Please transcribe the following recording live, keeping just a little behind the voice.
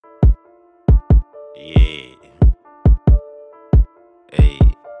Yeah. Hey,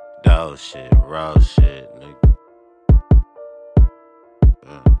 dog shit, raw shit, nigga.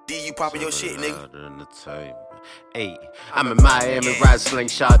 D, you poppin' your shit, nigga. Hey, I'm in Miami, ride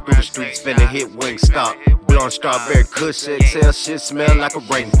slingshot through the streets, finna hit Wingstop. Blowing strawberry kush, exhale, shit smell like a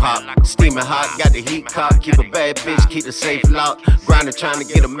rain pop. Steaming hot, got the heat cock, keep a bad bitch, keep the safe locked. Grinding, trying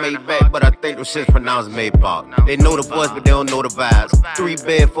to get a Maybach, but I think them shit's pronounced Maybach. They know the voice, but they don't know the vibes. 3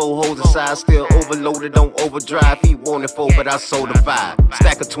 bed, 4 holes inside, still overloaded on overdrive. He wanted 4, but I sold the 5.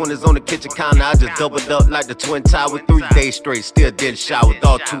 Stack of 20s on the kitchen counter, I just doubled up like the Twin Tower. 3 days straight, still didn't shower.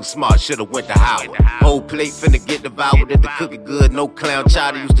 Dog too smart, should've went to Howard. Whole plate finna get devoured. If the cookie good, no clown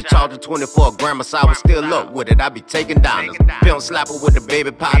chowder. Used to charge a 20 for a gram, so I was still up with it. I be taking dollars. Film slapper with the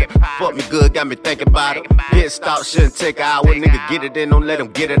baby powder. Fuck me good, got me thinking about it. Pit stop shouldn't take an hour. Nigga, get it in, don't let him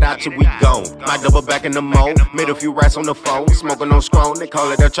get it out till we gone. Might double back in the mode. Made a few rats on the phone. Smoking on strong, they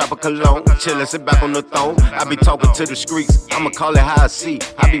call it a chopper cologne. Chillin', sit back on the throne. I be talking to the streets. I'ma call it how I see.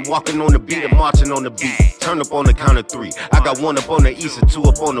 I be walking on the beat and marching on the beat. Turn up on the count of 3. I got 1 up on the east and 2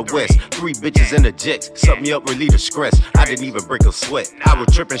 up on the west. 3 bitches in the jets. Suck me up, relieve the stress. I didn't even break a sweat. I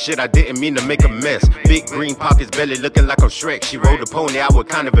was tripping shit, I didn't mean to make a mess. Big green pockets, belly looking like I'm Shrek. She rode a pony, I was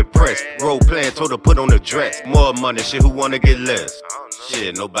kind of impressed. Role playing, told her put on a dress. More money, shit, who wanna get less?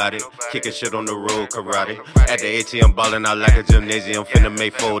 Shit, nobody. Kicking shit on the road, karate. At the ATM, ballin' out like a gymnasium. Finna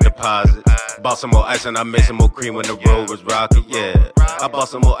make 4 deposits. Bought some more ice and I made some more cream when the road was rocky, yeah. I bought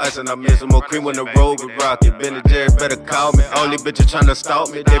some more ice and I made some more cream when the road was rocky. Ben and Jerry better call me. All these bitches tryna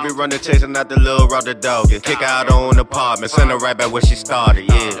stalk me. They be running chasing out the little rubber dog. Kick her out on the apartment, send her right back where she started,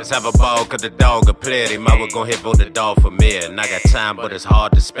 yeah. Let's have a ball cause the dog a player. They might well gon' hit for the dog for me. And I got time but it's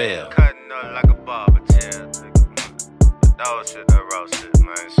hard to spell. Cutting up like a barber chair, nigga. Dog shit, that raw shit,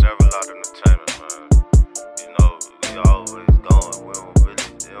 man. Several lot of entertainment, man. You know, we always going.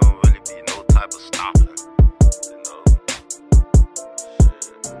 It don't really be no type of stopping.